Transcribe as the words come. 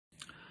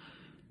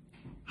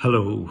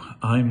Hello,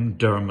 I'm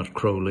Dermot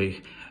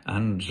Crowley,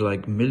 and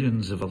like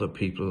millions of other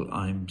people,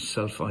 I'm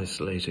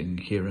self-isolating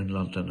here in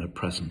London at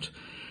present.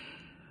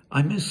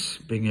 I miss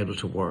being able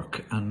to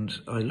work, and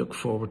I look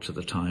forward to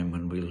the time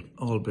when we'll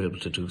all be able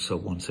to do so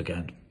once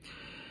again.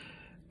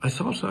 I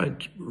thought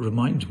I'd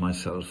remind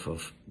myself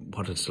of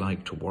what it's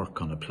like to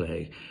work on a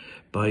play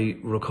by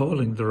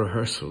recalling the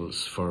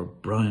rehearsals for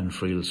Brian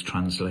Friel's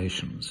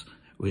translations,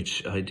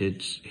 which I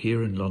did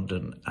here in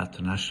London at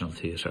the National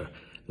Theatre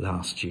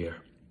last year.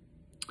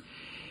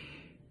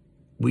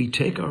 We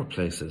take our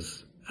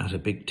places at a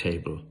big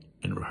table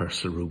in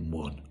rehearsal room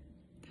 1.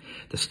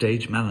 The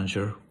stage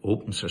manager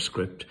opens her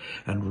script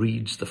and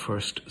reads the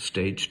first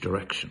stage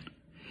direction.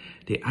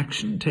 The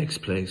action takes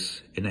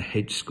place in a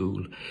hedge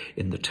school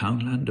in the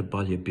townland of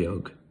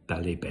Ballybeog,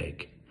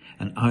 Ballybeg,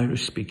 an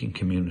Irish-speaking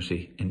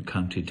community in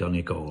County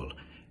Donegal.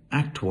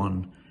 Act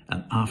 1,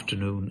 an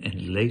afternoon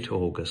in late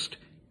August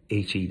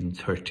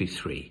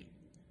 1833.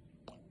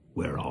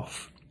 We're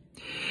off.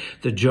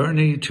 The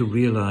journey to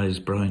realise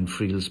Brian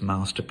Friel's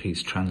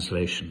masterpiece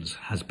translations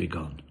has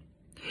begun.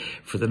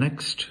 For the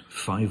next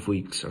 5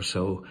 weeks or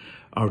so,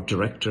 our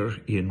director,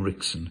 Ian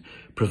Rickson,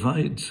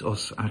 provides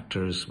us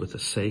actors with a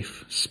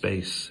safe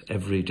space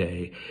every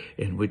day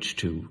in which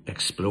to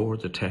explore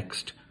the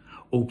text,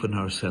 open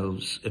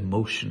ourselves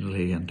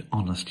emotionally and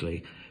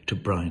honestly to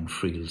Brian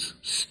Friel's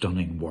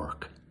stunning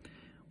work.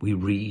 We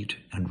read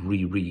and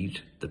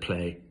reread the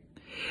play.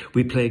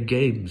 We play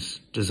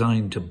games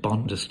designed to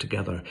bond us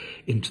together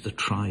into the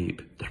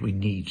tribe that we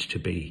need to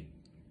be.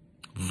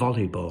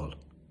 Volleyball,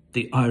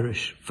 the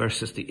Irish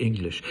versus the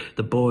English,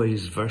 the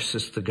boys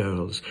versus the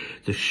girls,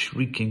 the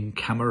shrieking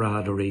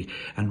camaraderie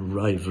and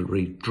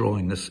rivalry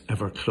drawing us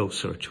ever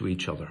closer to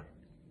each other.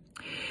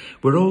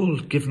 We're all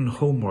given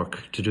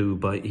homework to do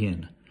by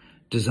Ian,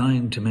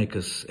 designed to make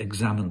us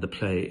examine the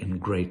play in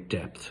great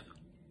depth.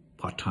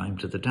 What time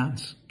did the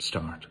dance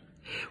start?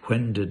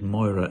 When did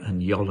Moira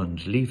and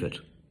Yolland leave it?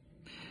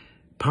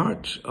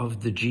 Part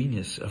of the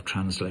genius of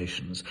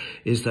translations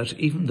is that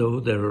even though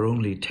there are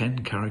only 10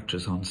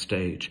 characters on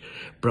stage,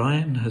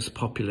 Brian has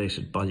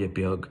populated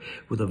Ballybeog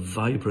with a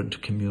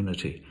vibrant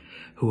community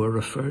who are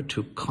referred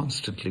to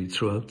constantly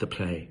throughout the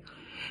play.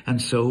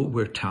 And so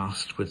we're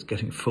tasked with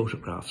getting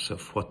photographs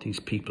of what these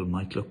people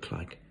might look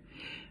like.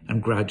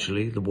 And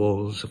gradually the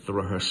walls of the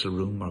rehearsal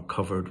room are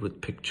covered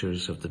with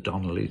pictures of the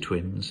Donnelly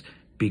twins,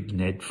 Big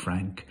Ned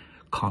Frank,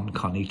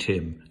 Connie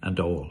Tim and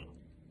all.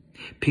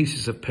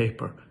 Pieces of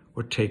paper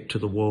were taped to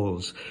the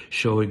walls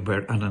showing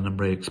where Annan and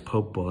Raig's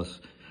pub was,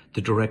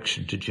 the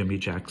direction to Jimmy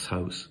Jack's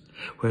house,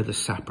 where the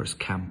sappers'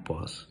 camp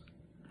was.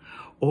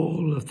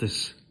 All of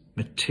this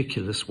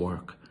meticulous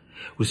work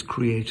was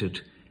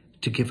created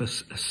to give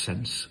us a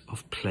sense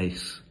of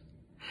place,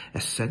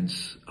 a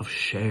sense of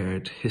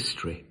shared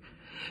history,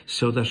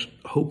 so that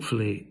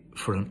hopefully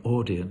for an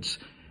audience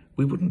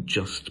we wouldn't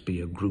just be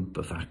a group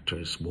of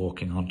actors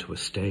walking onto a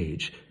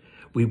stage.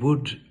 We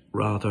would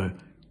rather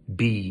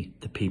be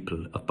the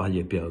people of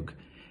Ballybeog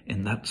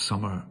in that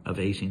summer of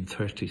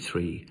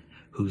 1833,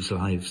 whose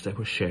lives they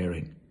were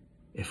sharing,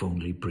 if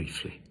only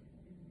briefly.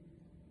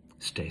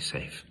 Stay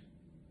safe.